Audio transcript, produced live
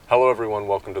Hello everyone,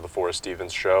 welcome to the Forrest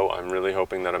Stevens Show. I'm really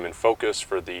hoping that I'm in focus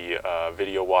for the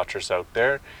video watchers out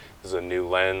there. This is a new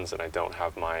lens and I don't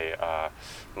have my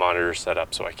monitor set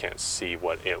up so I can't see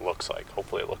what it looks like.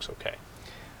 Hopefully it looks okay.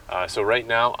 So right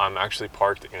now I'm actually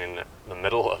parked in the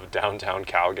middle of downtown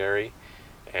Calgary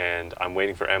and I'm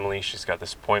waiting for Emily. She's got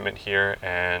this appointment here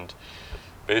and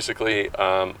basically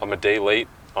I'm a day late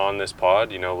on this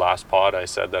pod. You know, last pod I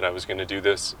said that I was going to do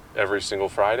this every single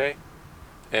Friday.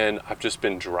 And I've just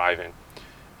been driving.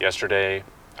 Yesterday,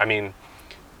 we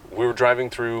were driving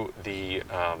through the,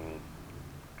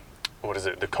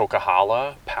 the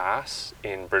Coquihalla Pass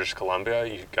in British Columbia.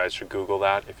 You guys should Google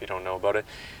that if you don't know about it.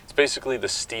 It's basically the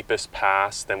steepest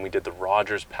pass. Then we did the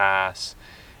Rogers Pass,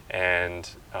 and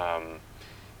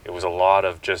it was a lot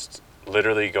of just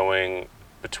literally going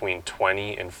between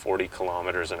 20 and 40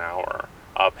 kilometers an hour,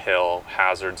 uphill,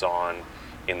 hazards on,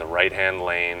 in the right-hand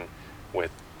lane,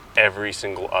 with every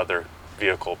single other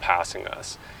vehicle passing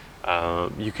us.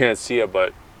 You can't see it,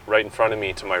 but right in front of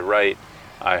me to my right,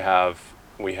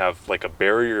 we have like a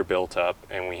barrier built up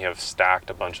and we have stacked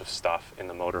a bunch of stuff in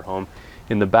the motorhome.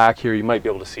 In the back here, you might be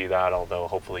able to see that, although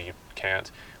hopefully you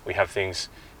can't. We have things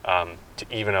to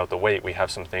even out the weight. We have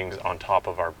some things on top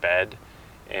of our bed.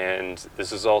 And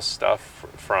this is all stuff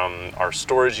from our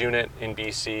storage unit in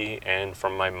BC and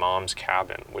from my mom's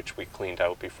cabin, which we cleaned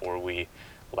out before we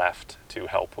left to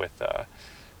help with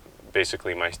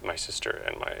basically my sister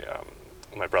and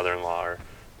my brother-in-law are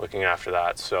looking after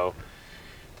that. So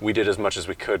we did as much as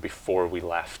we could before we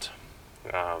left.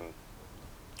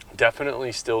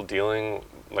 Definitely still dealing,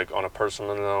 like on a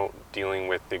personal note, dealing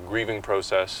with the grieving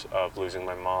process of losing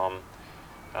my mom.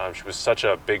 She was such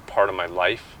a big part of my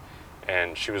life,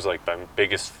 and she was like my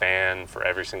biggest fan for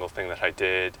every single thing that I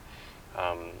did.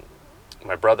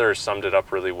 My brother summed it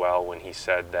up really well when he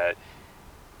said that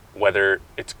whether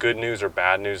it's good news or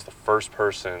bad news, the first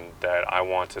person that I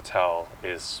want to tell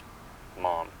is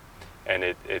Mom. And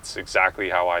it's exactly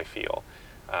how I feel.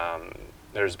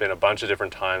 There's been a bunch of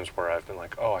different times where I've been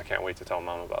like, oh, I can't wait to tell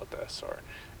Mom about this, or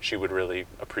she would really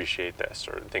appreciate this,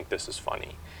 or think this is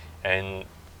funny. And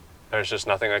there's just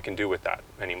nothing I can do with that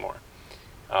anymore.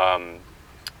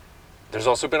 There's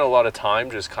also been a lot of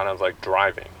time just kind of like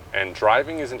driving. And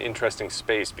driving is an interesting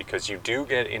space because you do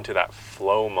get into that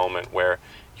flow moment where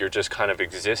you're just kind of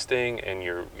existing and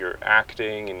you're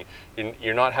acting and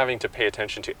you're not having to pay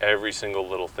attention to every single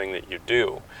little thing that you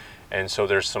do. And so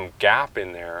there's some gap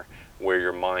in there where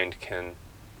your mind can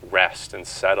rest and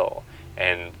settle,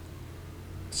 and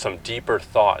some deeper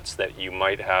thoughts that you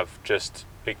might have just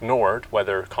ignored,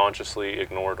 whether consciously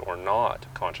ignored or not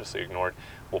consciously ignored,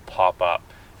 will pop up.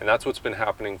 And that's what's been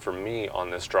happening for me on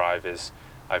this drive. Is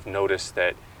I've noticed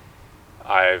that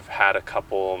I've had a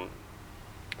couple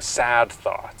sad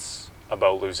thoughts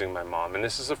about losing my mom. And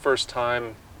this is the first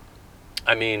time,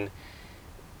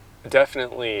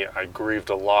 definitely I grieved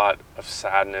a lot of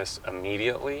sadness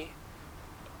immediately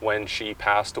when she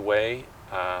passed away.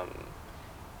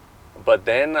 But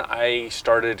then I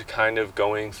started kind of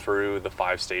going through the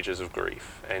 5 stages of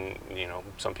grief. And, you know,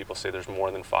 some people say there's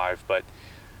more than 5, but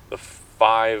the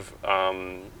 5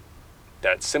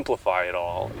 that simplify it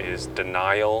all is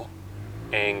denial,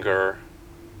 anger,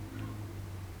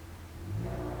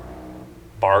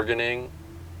 bargaining,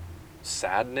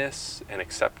 sadness, and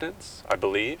acceptance, I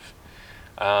believe.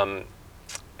 And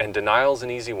denial is an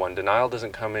easy one. Denial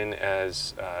doesn't come in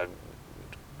as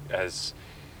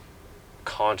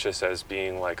conscious as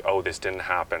being like, oh, this didn't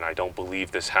happen, I don't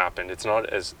believe this happened. It's not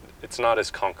as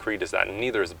concrete as that, and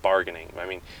neither is bargaining. I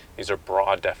mean, these are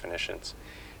broad definitions.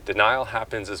 Denial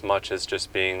happens as much as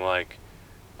just being like,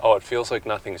 oh, it feels like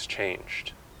nothing's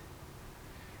changed.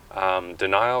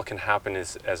 Denial can happen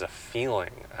as a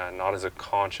feeling, not as a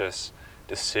conscious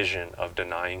decision of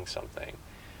denying something.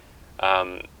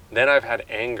 Then I've had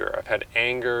anger. I've had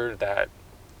anger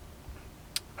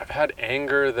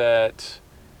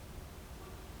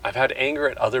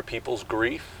at other people's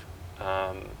grief.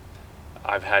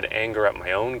 I've had anger at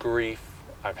my own grief.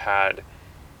 I've had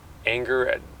anger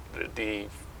at the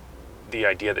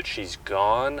idea that she's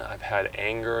gone. I've had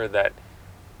anger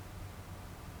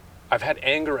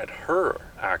at her,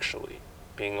 actually,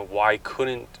 being, why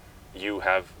couldn't you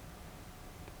have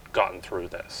gotten through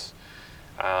this?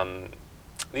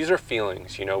 These are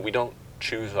feelings, you know, we don't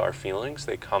choose our feelings,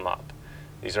 they come up.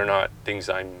 These are not things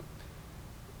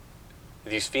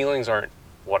these feelings aren't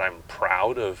what I'm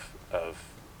proud of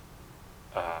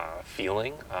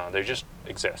feeling, they just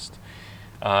exist.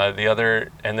 And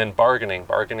then bargaining.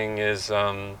 Bargaining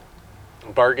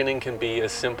can be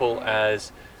as simple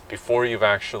as, before you've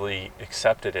actually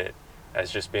accepted it, as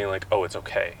just being like, oh, it's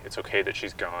okay that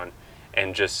she's gone,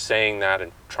 And just saying that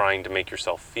and trying to make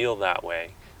yourself feel that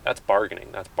way, that's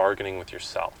bargaining. That's bargaining with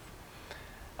yourself.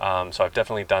 So I've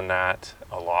definitely done that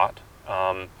a lot.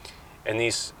 And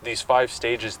these 5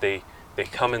 stages, they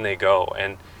come and they go.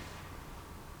 And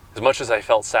as much as I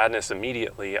felt sadness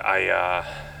immediately, I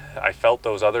felt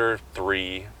those other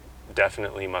 3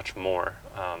 definitely much more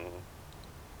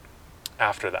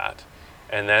after that.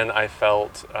 And then I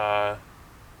felt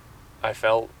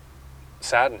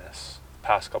sadness the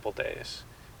past couple days.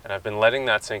 And I've been letting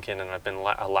that sink in, and I've been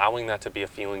allowing that to be a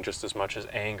feeling just as much as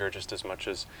anger, just as much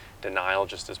as denial,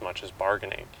 just as much as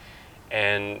bargaining.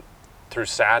 And through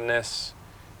sadness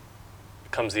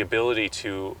comes the ability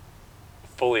to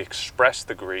fully express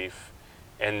the grief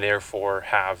and therefore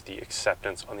have the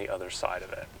acceptance on the other side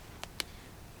of it.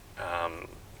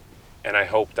 And I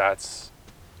hope that's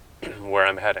where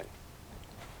I'm heading.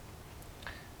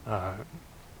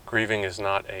 Grieving is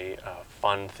not a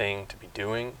fun thing to be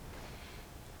doing.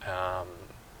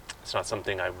 It's not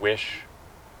something I wish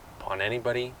upon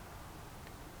anybody.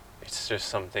 It's just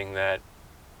something that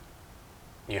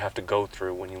you have to go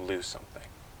through when you lose something.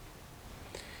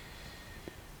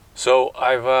 So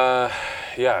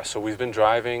so we've been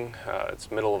driving. It's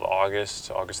middle of August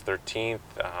 13th,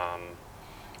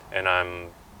 and I'm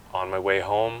on my way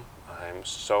home. I'm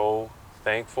so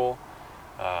thankful.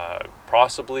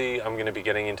 Possibly I'm going to be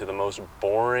getting into the most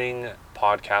boring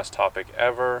podcast topic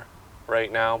ever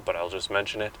right now, but I'll just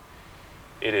mention it.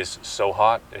 It is so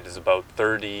hot. It is about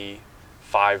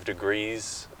 35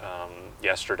 degrees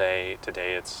yesterday.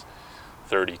 Today it's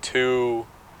 32.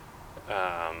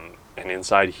 And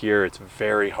inside here, it's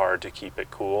very hard to keep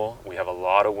it cool. We have a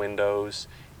lot of windows,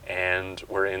 and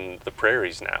we're in the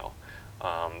prairies now.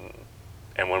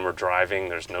 And when we're driving,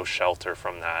 there's no shelter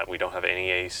from that. We don't have any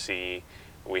AC.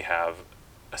 We have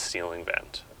a ceiling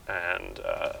vent, and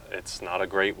it's not a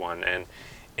great one. And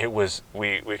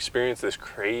we experienced this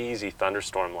crazy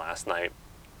thunderstorm last night.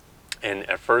 And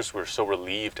at first, we were so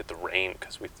relieved at the rain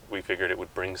because we figured it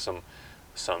would bring some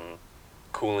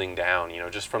cooling down,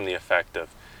 just from the effect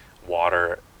of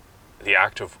water. The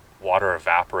act of water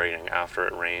evaporating after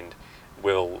it rained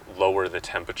will lower the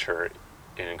temperature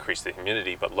and increase the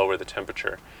humidity, but lower the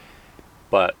temperature.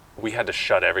 But we had to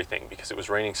shut everything because it was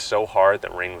raining so hard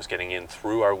that rain was getting in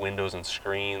through our windows and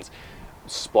screens,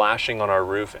 splashing on our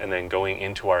roof, and then going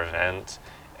into our vent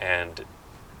and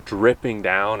dripping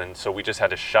down. And so we just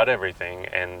had to shut everything,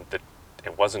 and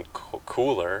it wasn't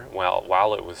cooler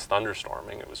while it was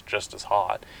thunderstorming. It was just as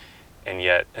hot, and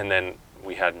then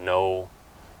we had no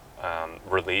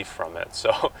relief from it.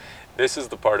 So this is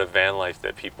the part of van life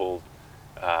that people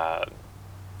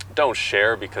don't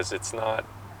share because it's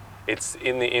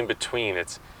in the in-between.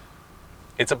 It's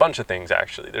a bunch of things,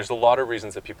 actually. There's a lot of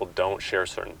reasons that people don't share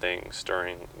certain things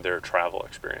during their travel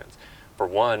experience. For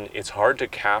one, it's hard to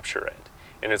capture it,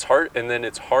 and it's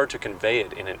hard to convey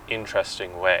it in an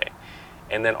interesting way.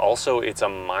 And then also, it's a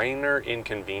minor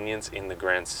inconvenience in the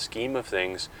grand scheme of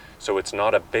things, so it's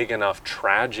not a big enough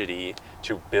tragedy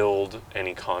to build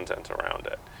any content around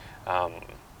it. I'm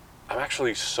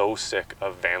actually so sick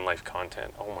of van life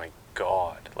content. Oh my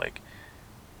God.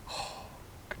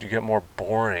 Could you get more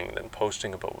boring than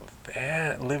posting about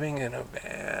living in a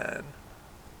van?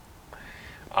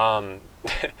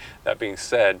 That being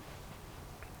said,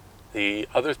 the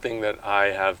other thing that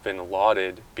I have been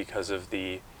lauded because of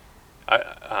the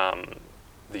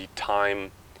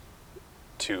time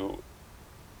to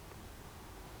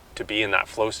be in that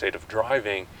flow state of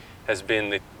driving has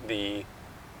been the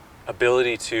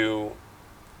ability to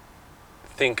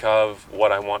think of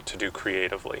what I want to do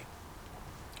creatively.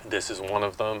 This is one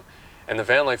of them, and the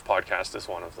Van Life podcast is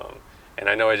one of them. And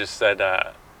I know I just said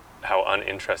how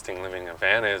uninteresting living in a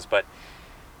van is, but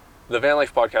the Van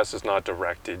Life podcast is not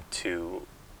directed to,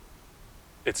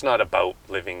 it's not about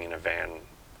living in a van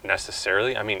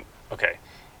necessarily. I mean, okay,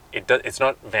 it's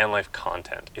not van life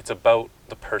content. It's about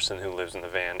the person who lives in the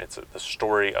van. It's the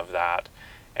story of that,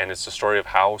 and it's the story of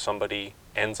how somebody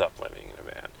ends up living in a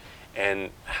van and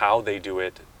how they do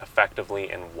it effectively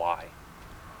and why.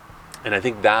 And I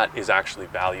think that is actually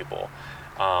valuable.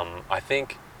 I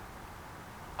think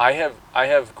I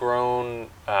have grown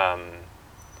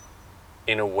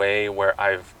in a way where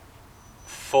I've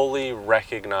fully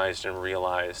recognized and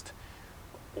realized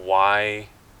why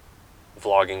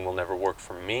vlogging will never work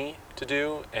for me to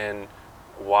do and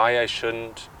why I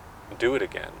shouldn't do it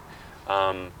again.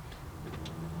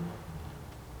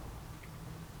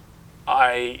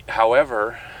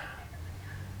 However,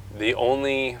 the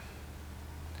only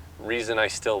reason I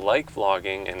still like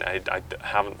vlogging, and I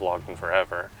haven't vlogged in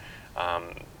forever,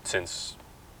 since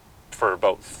for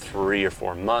about 3 or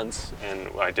 4 months, and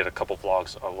I did a couple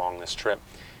vlogs along this trip,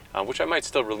 which I might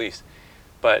still release.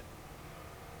 But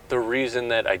the reason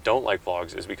that I don't like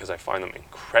vlogs is because I find them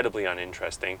incredibly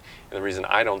uninteresting, and the reason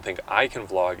I don't think I can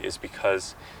vlog is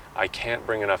because I can't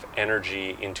bring enough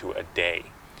energy into a day.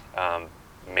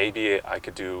 Maybe I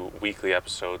could do weekly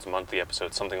episodes, monthly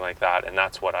episodes, something like that, and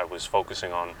that's what I was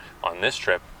focusing on this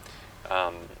trip,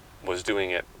 was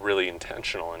doing it really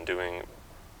intentional and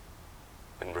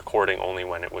recording only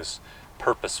when it was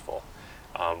purposeful,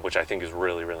 which I think is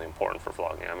really, really important for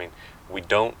vlogging. I mean, we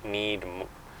don't need,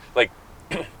 like,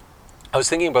 I was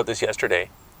thinking about this yesterday.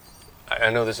 I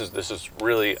know this is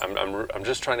really, I'm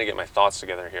just trying to get my thoughts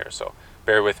together here, so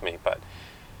bear with me, but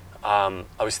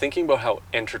I was thinking about how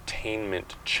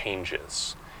entertainment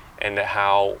changes and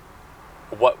how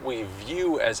what we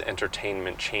view as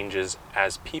entertainment changes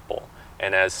as people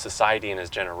and as society and as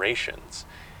generations.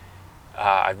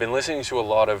 I've been listening to a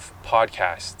lot of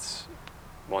podcasts,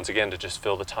 once again, to just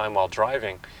fill the time while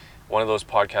driving. One of those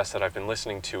podcasts that I've been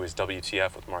listening to is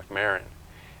WTF with Mark Maron,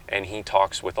 and he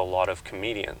talks with a lot of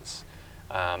comedians.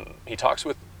 He talks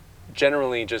with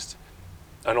generally just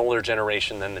an older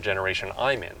generation than the generation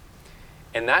I'm in.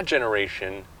 And that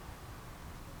generation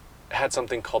had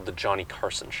something called the Johnny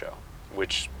Carson Show,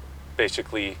 which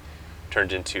basically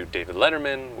turned into David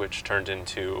Letterman, which turned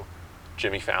into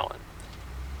Jimmy Fallon.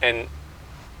 And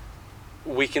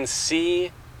we can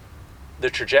see the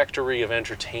trajectory of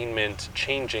entertainment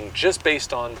changing just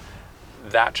based on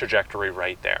that trajectory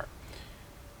right there.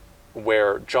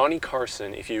 Where Johnny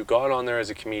Carson, if you got on there as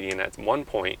a comedian at one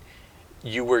point,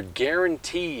 you were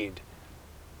guaranteed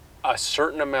a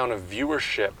certain amount of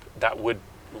viewership that would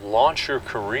launch your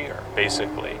career,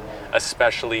 basically,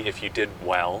 especially if you did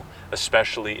well,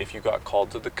 especially if you got called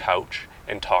to the couch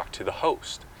and talked to the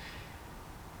host.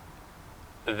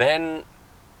 Then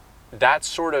that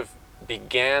sort of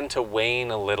began to wane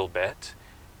a little bit,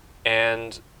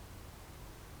 and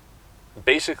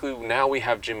basically now we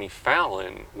have Jimmy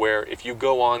Fallon, where if you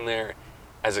go on there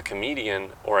as a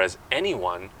comedian or as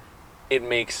anyone, it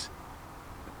makes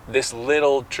this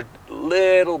little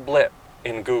blip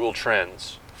in Google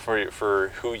Trends for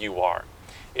who you are.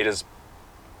 It is,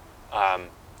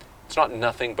 it's not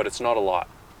nothing, but it's not a lot.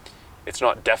 It's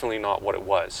definitely not what it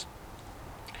was.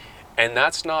 And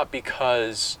that's not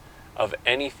because of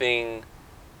anything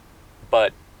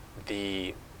but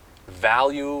the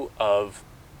value of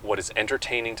what is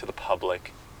entertaining to the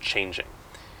public changing.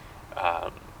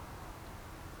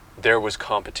 There was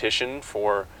competition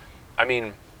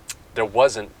there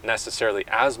wasn't necessarily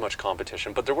as much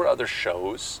competition, but there were other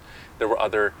shows. There were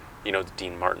other, the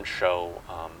Dean Martin show.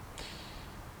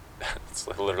 It's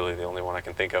literally the only one I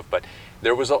can think of, but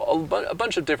there was a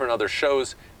bunch of different other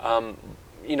shows.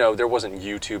 There wasn't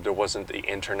YouTube, there wasn't the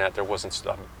internet, there wasn't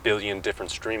a billion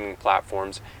different streaming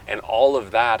platforms, and all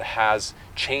of that has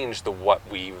changed what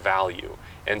we value.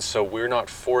 And so we're not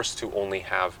forced to only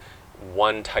have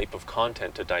one type of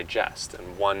content to digest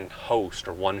and one host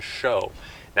or one show.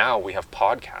 Now we have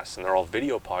podcasts, and they're all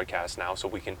video podcasts now, so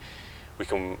we can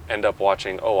end up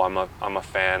watching, I'm a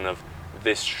fan of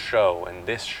this show, and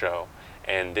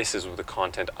this is the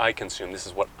content I consume. This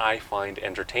is what I find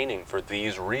entertaining for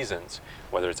these reasons,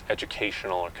 whether it's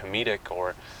educational or comedic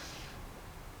or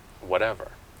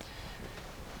whatever.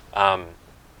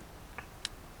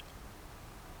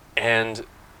 And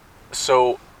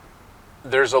so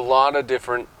there's a lot of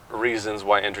different reasons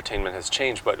why entertainment has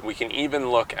changed, but we can even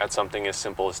look at something as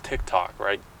simple as TikTok,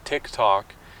 right?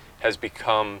 TikTok has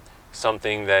become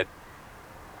something that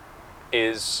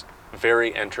is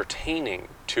very entertaining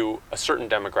to a certain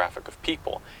demographic of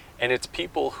people. And it's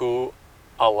people who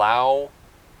allow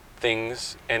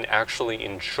things and actually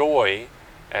enjoy,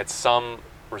 at some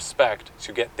respect,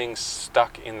 to get things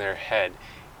stuck in their head,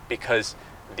 because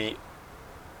the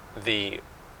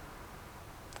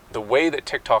way that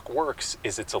TikTok works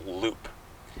is it's a loop.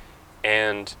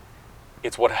 And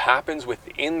it's what happens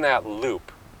within that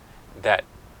loop that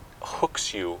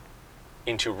hooks you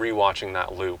into rewatching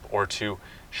that loop, or to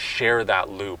share that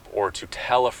loop, or to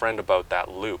tell a friend about that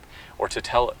loop, or to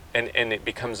tell, and it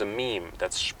becomes a meme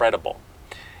that's spreadable.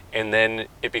 And then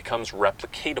it becomes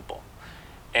replicatable.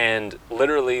 And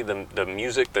literally the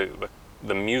music,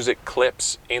 the music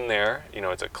clips in there,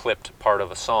 it's a clipped part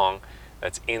of a song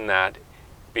that's in that,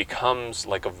 becomes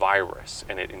like a virus,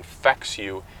 and it infects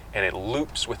you, and it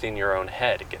loops within your own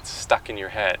head. It gets stuck in your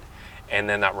head, and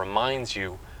then that reminds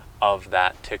you of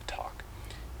that TikTok.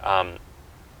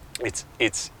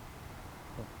 It's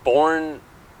born,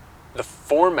 the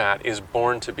format is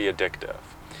born to be addictive.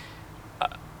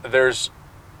 There's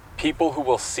people who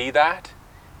will see that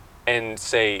and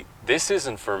say, this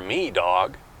isn't for me,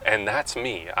 dog. And that's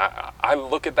me. I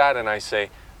look at that and I say,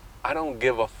 I don't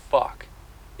give a fuck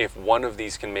if one of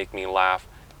these can make me laugh.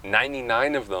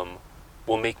 99 of them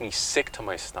will make me sick to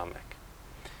my stomach.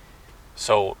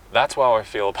 So that's how I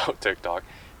feel about TikTok.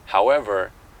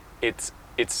 However, it's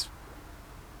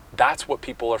that's what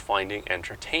people are finding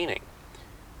entertaining.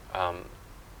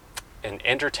 And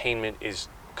entertainment is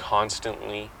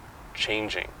constantly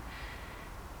changing.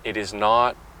 It is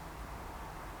not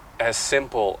as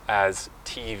simple as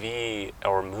TV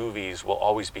or movies will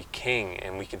always be king,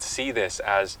 and we can see this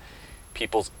as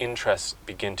people's interests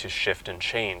begin to shift and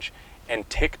change. And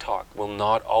TikTok will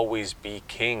not always be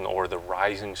king or the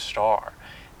rising star.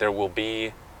 There will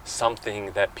be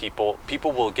something that people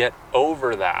will get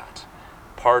over that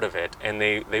part of it, and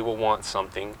they will want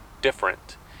something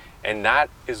different. And that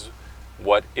is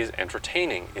what is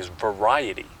entertaining, is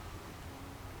variety.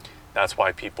 That's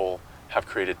why people have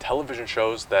created television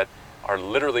shows that are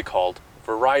literally called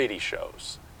variety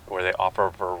shows, where they offer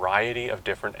a variety of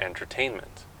different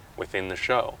entertainment within the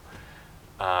show.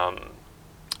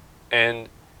 And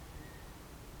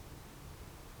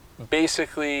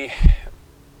basically,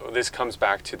 this comes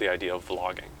back to the idea of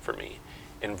vlogging for me.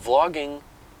 And vlogging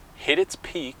hit its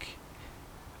peak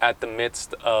at the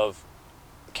midst of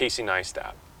Casey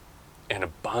Neistat. And a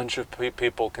bunch of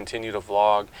people continue to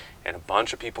vlog, and a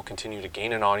bunch of people continue to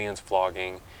gain an audience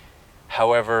vlogging.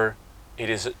 However, it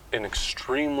is an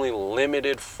extremely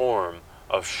limited form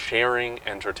of sharing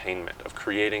entertainment, of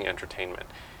creating entertainment.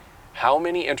 How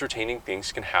many entertaining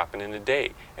things can happen in a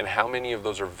day? And how many of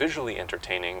those are visually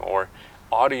entertaining or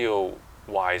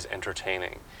audio-wise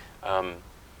entertaining?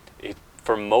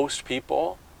 For most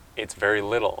people, it's very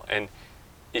little. And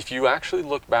if you actually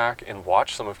look back and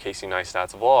watch some of Casey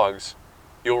Neistat's vlogs,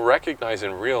 you'll recognize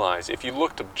and realize, if you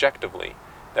looked objectively,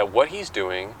 that what he's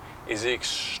doing is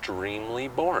extremely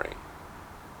boring.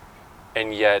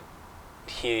 And yet,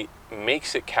 he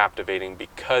makes it captivating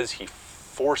because he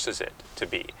forces it to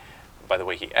be. By the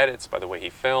way he edits, by the way he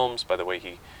films, by the way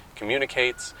he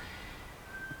communicates.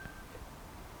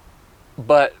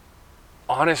 But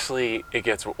honestly, it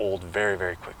gets old very,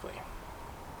 very quickly.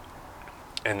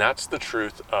 And that's the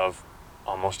truth of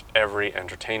almost every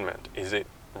entertainment, is it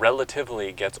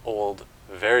relatively gets old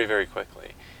very, very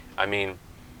quickly. I mean,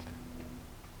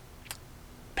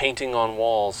 painting on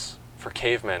walls for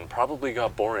cavemen probably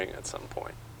got boring at some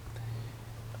point.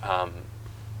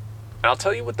 And I'll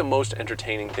tell you what the most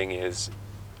entertaining thing is.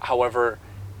 However,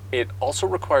 it also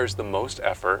requires the most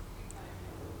effort,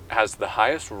 has the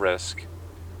highest risk,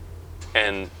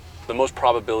 and the most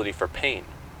probability for pain.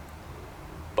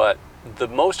 But the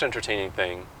most entertaining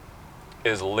thing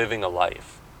is living a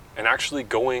life and actually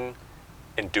going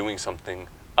and doing something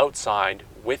outside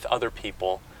with other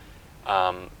people.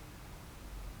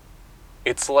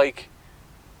 It's like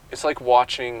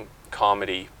watching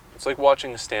comedy. It's like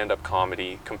watching a stand-up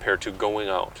comedy compared to going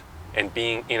out and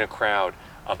being in a crowd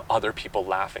of other people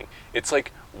laughing. It's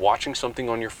like watching something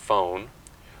on your phone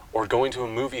or going to a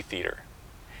movie theater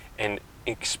and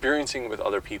experiencing it with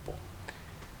other people.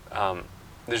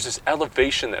 There's this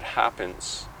elevation that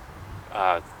happens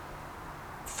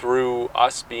through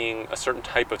us being a certain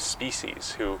type of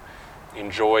species who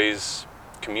enjoys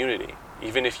community.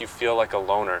 Even if you feel like a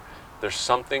loner, there's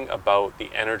something about the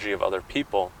energy of other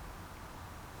people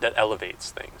that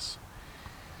elevates things.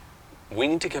 We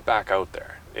need to get back out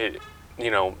there. The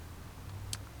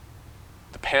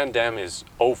pandemic is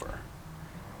over.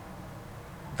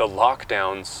 The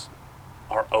lockdowns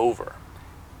are over.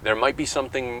 There might be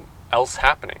something else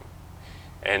happening.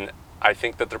 And I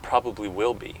think that there probably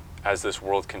will be as this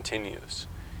world continues.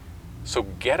 So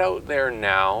get out there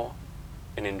now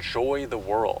and enjoy the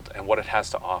world and what it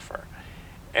has to offer.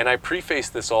 And I preface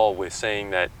this all with saying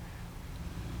that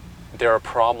there are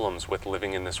problems with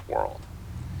living in this world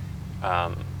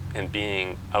and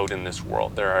being out in this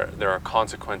world. There are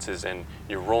consequences, and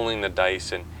you're rolling the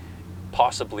dice and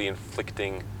possibly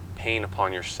inflicting pain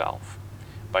upon yourself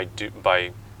by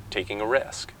taking a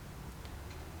risk.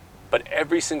 But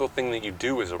every single thing that you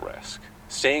do is a risk.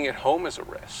 Staying at home is a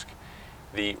risk.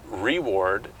 The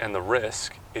reward and the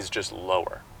risk is just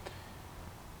lower.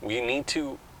 We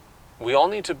all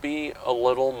need to be a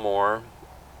little more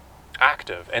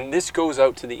active. And this goes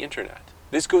out to the internet.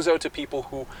 This goes out to people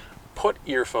who put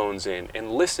earphones in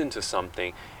and listen to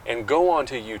something and go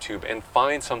onto YouTube and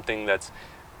find something that's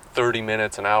 30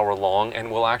 minutes, an hour long, and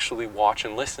will actually watch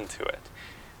and listen to it.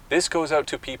 This goes out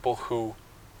to people who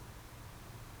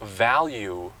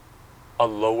value a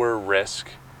lower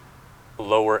risk,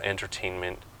 lower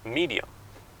entertainment medium,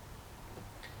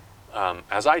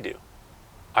 as I do.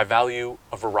 I value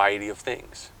a variety of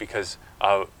things because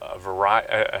a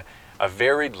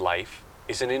varied life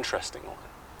is an interesting one.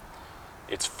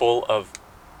 It's full of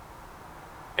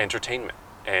entertainment,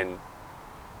 and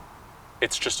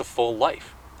it's just a full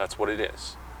life. That's what it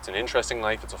is. It's an interesting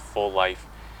life, it's a full life,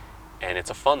 and it's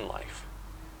a fun life.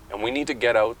 And we need to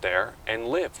get out there and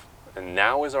live. And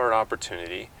now is our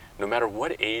opportunity. No matter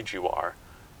what age you are,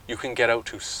 you can get out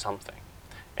to something.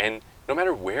 And no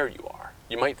matter where you are,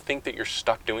 you might think that you're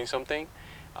stuck doing something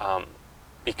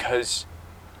because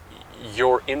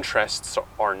your interests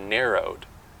are narrowed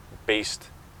based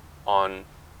on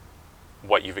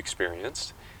what you've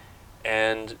experienced,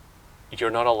 and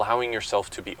you're not allowing yourself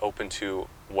to be open to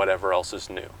whatever else is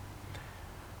new.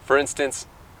 For instance,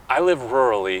 I live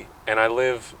rurally, and I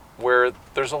live where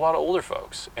there's a lot of older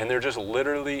folks, and there just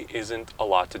literally isn't a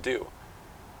lot to do.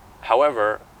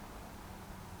 However,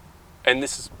 and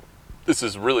this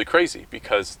is really crazy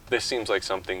because this seems like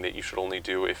something that you should only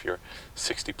do if you're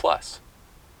 60 plus.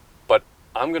 But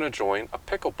I'm going to join a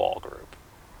pickleball group.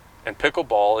 And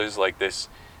pickleball is like this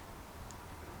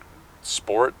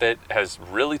sport that has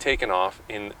really taken off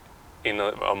in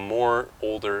a more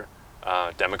older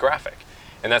demographic.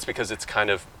 And that's because it's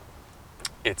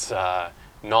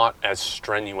not as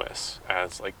strenuous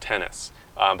as like tennis,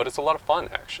 but it's a lot of fun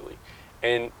actually.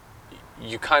 And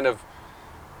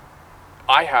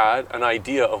I had an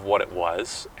idea of what it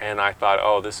was, and I thought,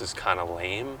 oh, this is kind of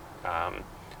lame. I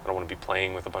don't want to be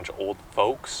playing with a bunch of old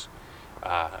folks.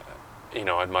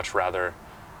 I'd much rather,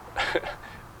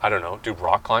 I don't know, do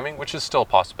rock climbing, which is still a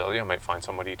possibility. I might find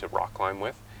somebody to rock climb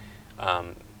with,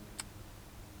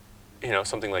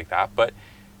 something like that. But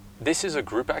this is a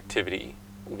group activity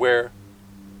where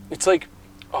it's like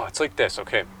this,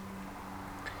 okay?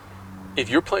 If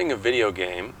you're playing a video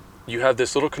game, you have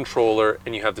this little controller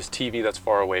and you have this TV that's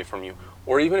far away from you,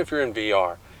 or even if you're in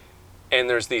VR, and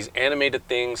there's these animated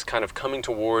things kind of coming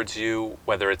towards you,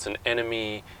 whether it's an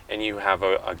enemy and you have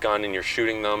a gun and you're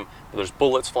shooting them, there's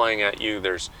bullets flying at you,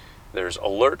 there's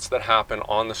alerts that happen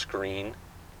on the screen,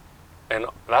 and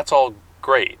that's all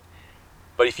great.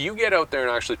 But if you get out there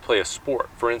and actually play a sport,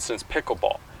 for instance,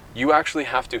 pickleball, you actually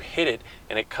have to hit it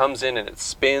and it comes in and it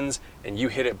spins and you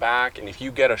hit it back, and if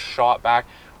you get a shot back,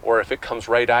 or if it comes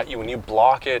right at you and you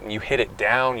block it and you hit it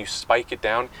down, you spike it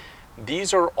down,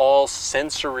 these are all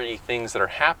sensory things that are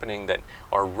happening that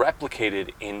are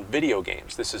replicated in video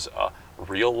games. This is a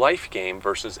real life game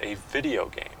versus a video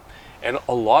game. And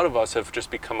a lot of us have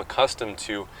just become accustomed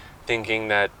to thinking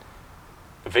that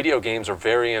video games are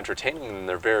very entertaining and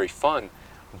they're very fun,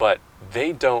 but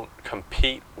they don't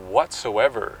compete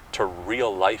whatsoever to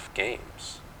real life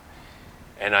games.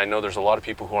 And I know there's a lot of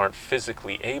people who aren't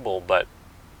physically able, but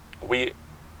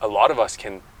a lot of us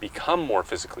can become more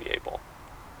physically able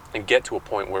and get to a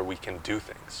point where we can do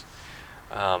things.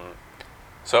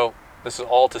 So this is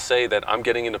all to say that I'm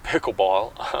getting into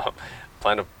pickleball.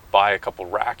 Plan to buy a couple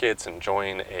rackets and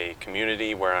join a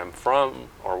community where I'm from,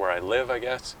 or where I live, I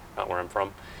guess. Not where I'm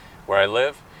from, where I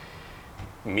live.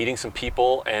 Meeting some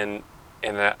people and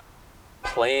that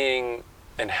playing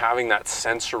and having that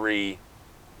sensory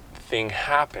thing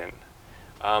happen.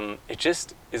 It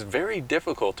just is very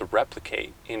difficult to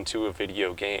replicate into a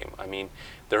video game. I mean,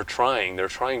 they're trying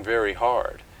very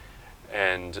hard,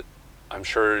 and I'm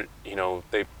sure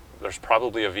there's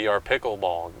probably a VR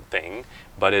pickleball thing,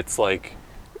 but it's like,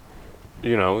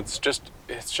 it's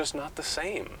just not the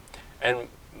same. And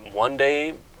one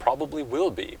day probably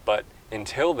will be, but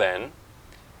until then,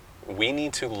 we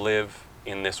need to live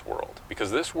in this world,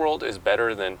 because this world is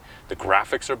better than the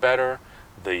graphics are better,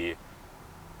 the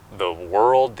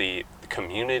world, the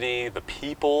community, the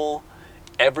people,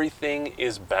 everything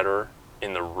is better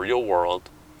in the real world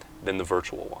than the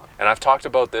virtual one. And I've talked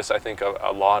about this, I think,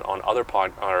 a lot on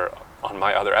on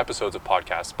my other episodes of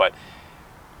podcasts, but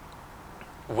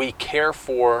we care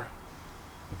for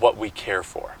what we care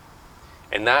for.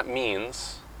 And that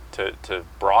means, to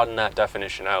broaden that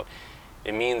definition out,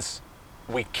 it means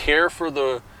we care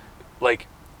for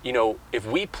if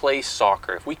we play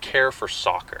soccer, if we care for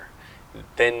soccer,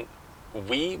 then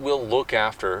we will look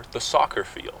after the soccer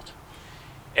field.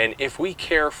 And if we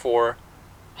care for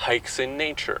hikes in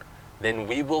nature, then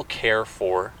we will care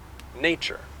for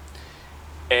nature.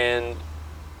 And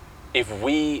if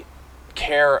we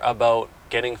care about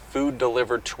getting food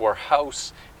delivered to our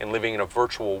house and living in a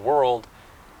virtual world,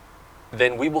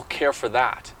 then we will care for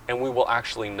that, and we will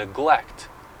actually neglect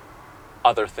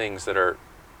other things that are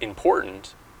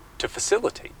important to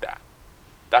facilitate that.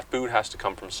 That food has to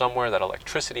come from somewhere, that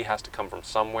electricity has to come from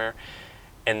somewhere,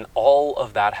 and all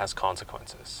of that has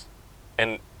consequences.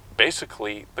 And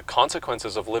basically, the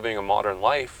consequences of living a modern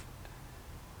life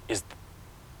is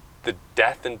the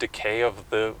death and decay of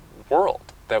the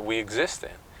world that we exist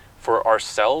in, for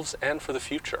ourselves and for the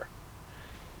future.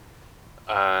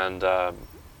 And I'm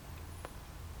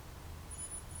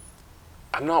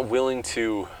not willing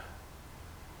to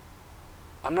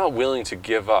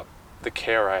give up the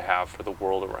care I have for the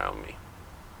world around me.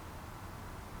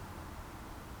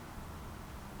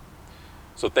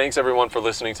 So thanks everyone for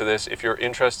listening to this. If you're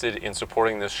interested in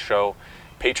supporting this show,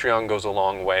 Patreon goes a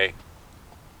long way.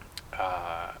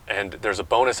 And there's a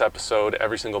bonus episode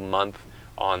every single month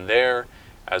on there,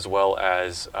 as well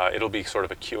as it'll be sort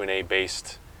of a Q&A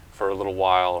based for a little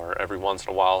while, or every once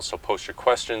in a while. So post your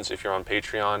questions if you're on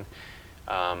Patreon,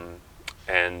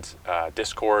 and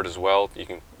Discord as well. You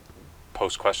can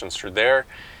post questions through there.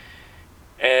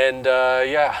 And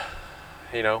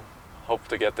hope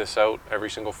to get this out every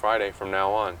single Friday from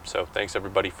now on. So thanks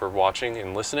everybody for watching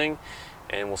and listening,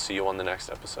 and we'll see you on the next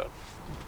episode.